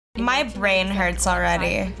My brain hurts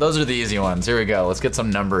already. Those are the easy ones. Here we go. Let's get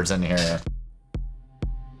some numbers in here.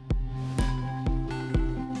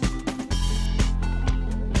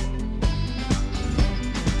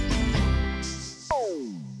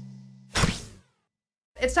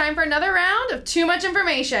 It's time for another round of Too Much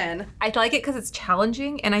Information. I like it because it's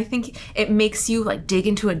challenging, and I think it makes you like dig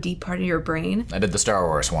into a deep part of your brain. I did the Star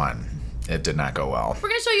Wars one. It did not go well. We're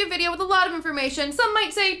gonna show you a video with a lot of information. Some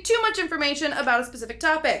might say too much information about a specific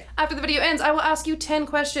topic. After the video ends, I will ask you 10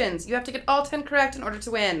 questions. You have to get all 10 correct in order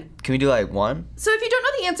to win. Can we do like one? So if you don't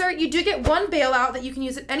know the answer, you do get one bailout that you can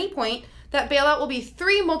use at any point. That bailout will be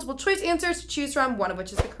 3 multiple choice answers to choose from, one of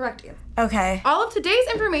which is the correct answer. Okay. All of today's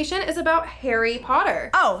information is about Harry Potter.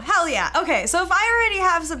 Oh, hell yeah. Okay, so if I already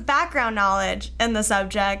have some background knowledge in the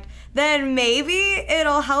subject, then maybe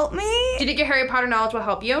it'll help me? Do you think your Harry Potter knowledge will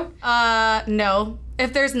help you? No.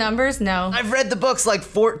 If there's numbers, no. I've read the books like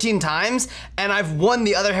 14 times, and I've won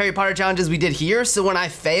the other Harry Potter challenges we did here, so when I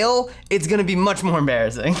fail, it's gonna be much more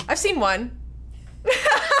embarrassing. I've seen one.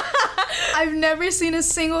 I've never seen a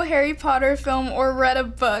single Harry Potter film or read a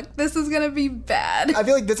book. This is gonna be bad. I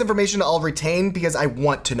feel like this information I'll retain because I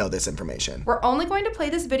want to know this information. We're only going to play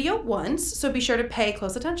this video once, so be sure to pay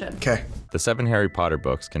close attention. Okay. The 7 Harry Potter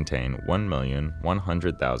books contain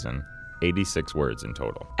 1,100,086 words in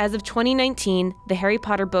total. As of 2019, the Harry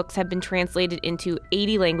Potter books have been translated into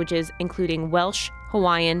 80 languages, including Welsh,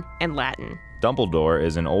 Hawaiian, and Latin. Dumbledore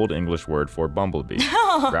is an Old English word for bumblebee.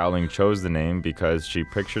 Rowling chose the name because she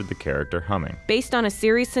pictured the character humming. Based on a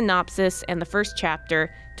series synopsis and the first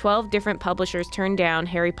chapter, 12 different publishers turned down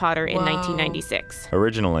Harry Potter in 1996.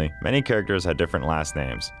 Originally, many characters had different last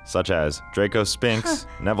names, such as Draco Spinks,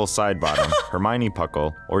 Neville Sidebottom, Hermione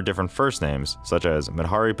Puckle, or different first names, such as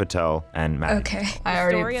Madhari Patel and Maddie. Okay. I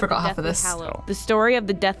already forgot half of this. The story of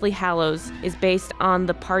the Deathly Hallows is based on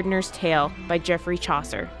The Pardoner's Tale by Geoffrey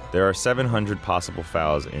Chaucer. There are 700 possible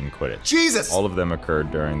fouls in Quidditch. Jesus! All of them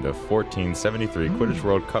occurred during the 1473 Quidditch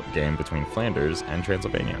World Cup game between Flanders and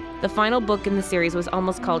Transylvania. The final book in the series was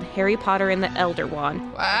almost called Harry Potter and the Elder Wand,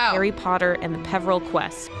 Harry Potter and the Peveril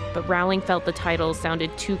Quest, but Rowling felt the title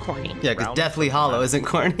sounded too corny. Yeah, because Deathly Hallow isn't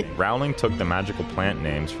corny. Rowling took the magical plant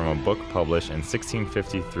names from a book published in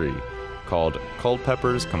 1653 called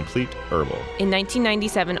Culpeper's Complete Herbal. In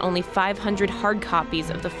 1997, only 500 hard copies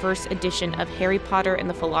of the first edition of Harry Potter and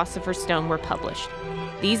the Philosopher's Stone were published.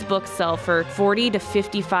 These books sell for $40,000 to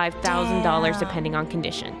 $55,000 depending on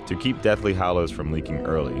condition. To keep Deathly Hallows from leaking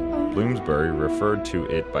early, Bloomsbury referred to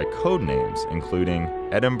it by code names, including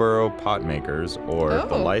Edinburgh Potmakers or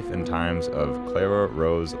The Life and Times of Clara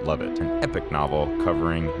Rose Lovett, an epic novel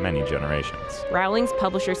covering many generations. Rowling's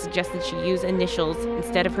publisher suggested she use initials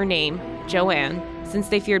instead of her name, Joanne, since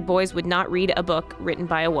they feared boys would not read a book written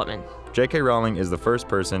by a woman. J.K. Rowling is the first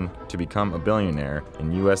person to become a billionaire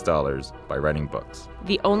in US dollars by writing books.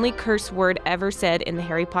 The only curse word ever said in the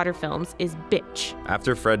Harry Potter films is bitch.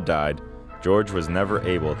 After Fred died, George was never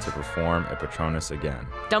able to perform a Patronus again.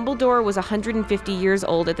 Dumbledore was 150 years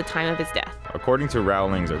old at the time of his death. According to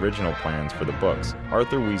Rowling's original plans for the books,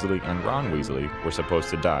 Arthur Weasley and Ron Weasley were supposed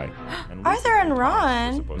to die. And Arthur and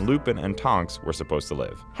Ron? Lupin and Tonks were supposed to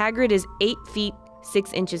live. Hagrid is 8 feet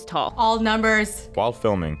 6 inches tall. All numbers. While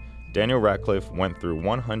filming, Daniel Radcliffe went through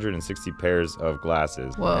 160 pairs of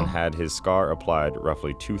glasses and had his scar applied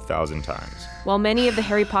roughly 2,000 times. While many of the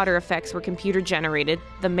Harry Potter effects were computer generated,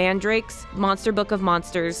 the Mandrakes, Monster Book of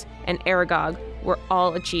Monsters, and Aragog were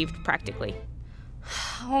all achieved practically.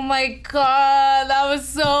 Oh my god, that was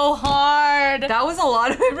so hard. That was a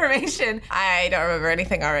lot of information. I don't remember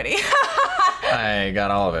anything already. I got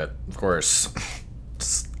all of it, of course.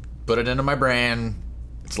 Just put it into my brain.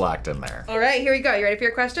 It's locked in there. All right, here we go. You ready for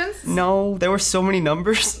your questions? No, there were so many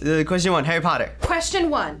numbers. Question 1, Harry Potter. Question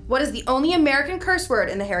 1. What is the only American curse word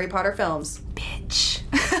in the Harry Potter films? Bitch.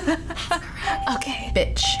 Okay.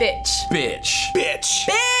 Bitch. Bitch. Bitch. Bitch.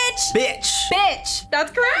 Bitch. Bitch. Bitch.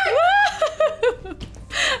 That's correct.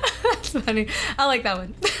 That's funny. I like that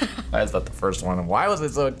one. Why is that the first one? And why was I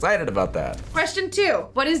so excited about that? Question 2.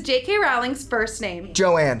 What is J.K. Rowling's first name?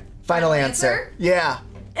 Joanne. Final answer? answer. Yeah.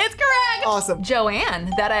 It's correct. Awesome. Joanne.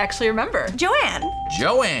 That I actually remember. Joanne.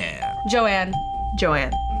 Joanne. Joanne.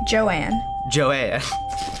 Joanne. Joanne.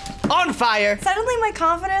 On fire. Suddenly my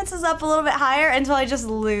confidence is up a little bit higher until I just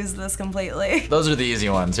lose this completely. Those are the easy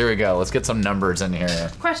ones. Here we go. Let's get some numbers in here.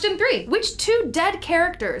 Question 3. Which 2 dead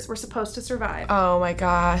characters were supposed to survive? Oh my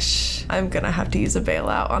gosh. I'm gonna have to use a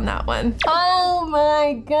bailout on that one. Oh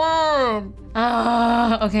my god.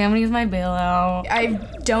 Okay, I'm gonna use my bailout. I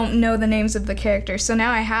don't know the names of the characters, so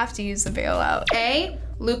now I have to use the bailout. A.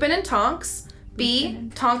 Lupin and Tonks. B.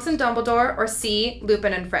 Tonks and Dumbledore. Or C.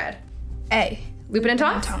 Lupin and Fred. A. Lupin and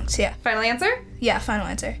Tonks? Tonks, yeah. Final answer? Yeah, final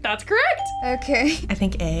answer. That's correct. Okay. I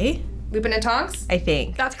think A. Lupin and Tonks? I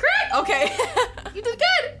think. That's correct. Okay. You did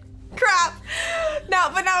good. Crap. No,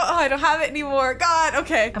 but now I don't have it anymore. God,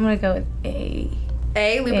 okay. I'm gonna go with A.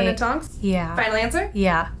 A, Lupin A. and Tonks? Yeah. Final answer?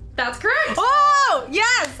 Yeah. That's correct. Oh,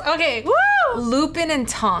 yes. Okay. Woo! Lupin and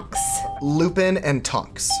Tonks. Lupin and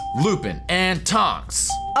Tonks. Lupin and Tonks.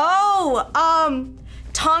 Oh,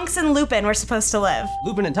 Tonks and Lupin were supposed to live.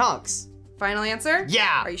 Lupin and Tonks. Final answer?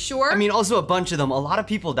 Yeah. Are you sure? I mean, also a bunch of them. A lot of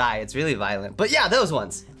people die. It's really violent. But yeah, those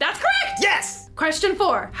ones. That's correct. Yes! Question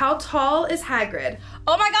 4. How tall is Hagrid?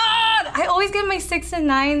 Oh my god! I always get my 6 and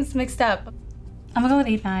 9s mixed up. I'm gonna go with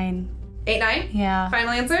 8, 9. 8, 9? Yeah. Final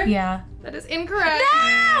answer? Yeah. That is incorrect.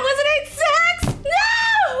 No! Was it 8, 6? No!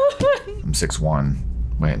 I'm 6'1".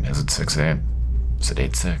 Wait, is it 6'8"? Is it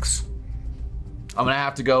 8'6"? I'm gonna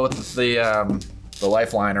have to go with the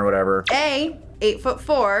lifeline or whatever. A,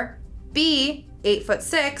 8'4", B,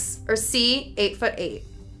 8'6", or C, 8'8".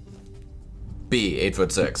 B,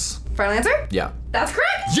 8'6". Final answer? Yeah. That's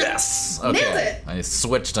correct. Yes! Okay. Nailed it. I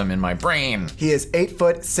switched them in my brain. He is 8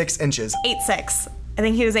 foot 6 inches. 8'6". I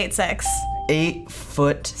think he was 8'6". 8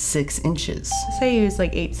 foot 6 inches. I say he was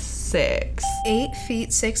like 8'6". 8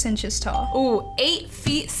 feet 6 inches tall. Ooh, 8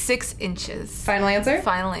 feet 6 inches. Final answer?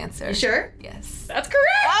 Final answer. You sure? Yes. That's correct.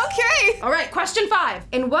 Okay. All right, question 5.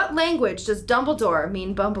 In what language does Dumbledore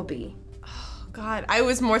mean Bumblebee? God, I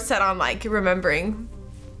was more set on like remembering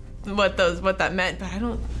what that meant, but I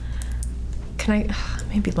don't. Can I?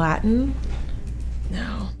 Maybe Latin?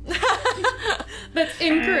 No. That's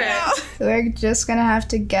incorrect. We're just gonna have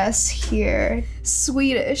to guess here.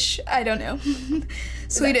 Swedish. I don't know.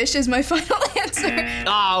 Swedish is my final answer.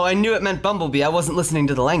 Oh, I knew it meant Bumblebee. I wasn't listening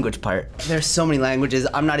to the language part. There's so many languages,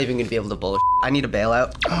 I'm not even gonna be able to bullshit. I need a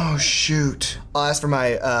bailout. Oh, shoot. I'll ask for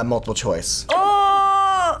my multiple choice.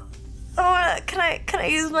 Can I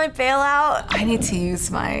use my bailout? I need to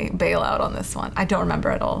use my bailout on this one. I don't remember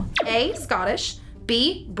at all. A, Scottish,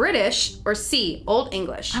 B, British, or C, Old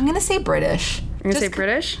English? I'm gonna say British. You're gonna say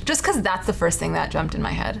British? Just because that's the first thing that jumped in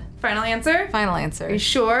my head. Final answer? Final answer. Are you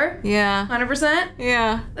sure? Yeah. 100%?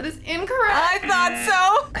 Yeah. That is incorrect. I thought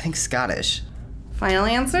so. I think Scottish. Final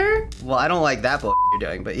answer? Well, I don't like that bullshit you're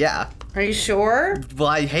doing, but yeah. Are you sure? Well,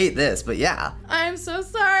 I hate this, but yeah. I'm so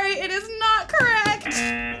sorry. It is not correct.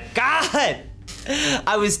 God!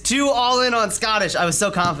 I was too all in on Scottish. I was so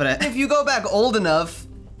confident. If you go back old enough,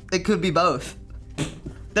 it could be both.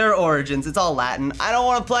 Their origins, it's all Latin. I don't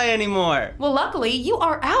want to play anymore. Well, luckily, you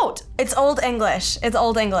are out. It's Old English. It's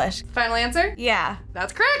Old English. Final answer? Yeah.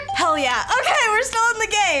 That's correct. Hell yeah. Okay, we're still in the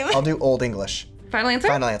game. I'll do Old English. Final answer?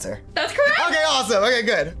 Final answer. That's correct. Okay, awesome. Okay,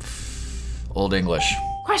 good. Old English.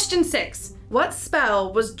 Question 6. What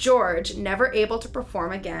spell was George never able to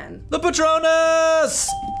perform again? The Patronus!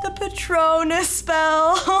 The Patronus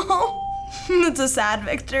spell. It's a sad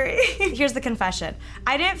victory. Here's the confession.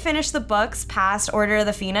 I didn't finish the books past Order of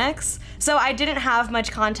the Phoenix, so I didn't have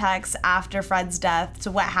much context after Fred's death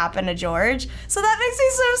to what happened to George. So that makes me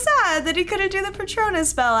so sad that he couldn't do the Patronus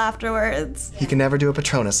spell afterwards. He can never do a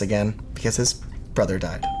Patronus again because his brother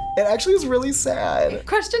died. It actually is really sad.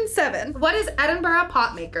 Question 7. What is Edinburgh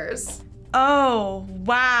Potmakers? Oh,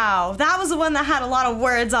 wow. That was the one that had a lot of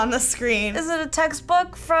words on the screen. Is it a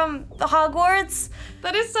textbook from the Hogwarts?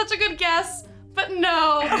 That is such a good guess, but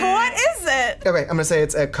no. What is it? Okay, I'm gonna say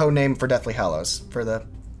it's a code name for Deathly Hallows for the.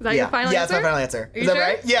 Is that your final yeah, answer? it's my final answer. Are you Is that sure?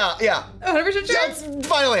 right? Yeah. 100% sure? That's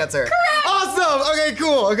final answer. Correct! Awesome. Okay,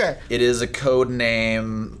 cool. Okay. It is a code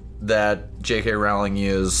name that J.K. Rowling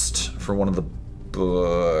used for one of the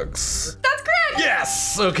books. That's correct!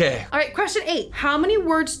 Yes! Okay. All right, question 8. How many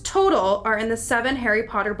words total are in the 7 Harry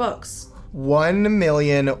Potter books?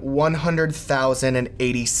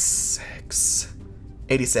 1,100,086.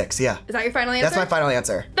 86, yeah. Is that your final answer? That's my final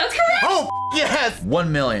answer. That's correct! Oh, yes!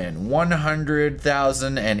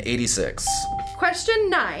 1,100,086. Question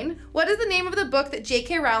 9. What is the name of the book that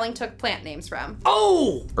J.K. Rowling took plant names from?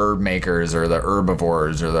 Oh! Herb makers or the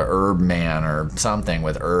herbivores or the herb man or something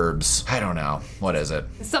with herbs. I don't know. What is it?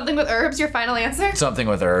 Something with herbs, your final answer? Something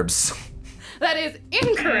with herbs. That is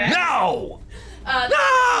incorrect. No!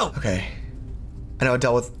 No! Okay. I know it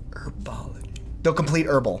dealt with herbology. The complete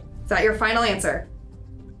herbal. Is that your final answer?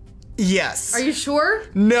 Yes. Are you sure?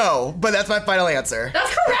 No, but that's my final answer.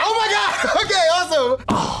 That's correct! Oh my god! Okay, awesome!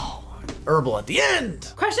 Herbal at the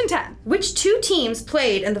end. Question 10. Which 2 teams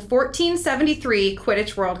played in the 1473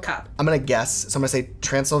 Quidditch World Cup? I'm gonna guess, so I'm gonna say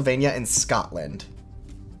Transylvania and Scotland.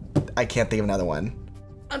 I can't think of another one.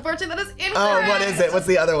 Unfortunately, that is incorrect. Oh, what is it? What's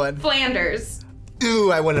the other one? Flanders.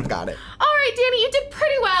 Ooh, I wouldn't have got it. All right, Danny, you did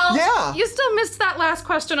pretty well. Yeah. You still missed that last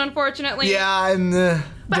question, unfortunately. Yeah, and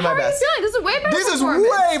But do how my are best. you feeling? This is way better. This is performance.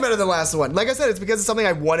 way better than the last one. Like I said, it's because it's something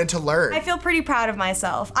I wanted to learn. I feel pretty proud of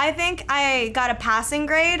myself. I think I got a passing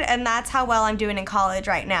grade, and that's how well I'm doing in college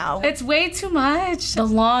right now. It's way too much. The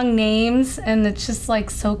long names, and it's just like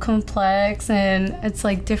so complex, and it's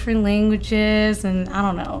like different languages, and I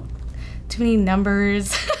don't know, too many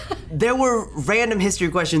numbers. There were random history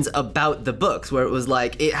questions about the books where it was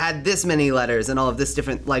like, it had this many letters and all of this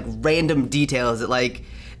different like random details that like,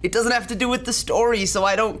 it doesn't have to do with the story, so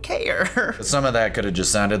I don't care. Some of that could have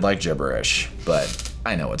just sounded like gibberish, but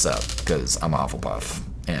I know what's up, because I'm Hufflepuff,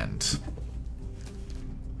 and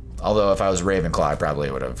although if I was Ravenclaw, I probably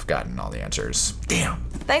would have gotten all the answers. Damn.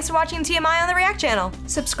 Thanks for watching TMI on the React channel.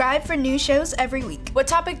 Subscribe for new shows every week. What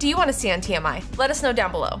topic do you want to see on TMI? Let us know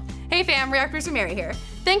down below. Hey fam, Reactors Featured here.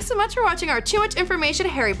 Thanks so much for watching our Too Much Information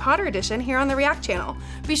Harry Potter edition here on the React channel.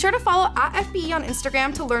 Be sure to follow @FBE on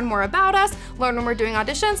Instagram to learn more about us, learn when we're doing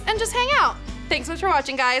auditions, and just hang out. Thanks so much for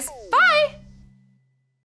watching, guys. Bye!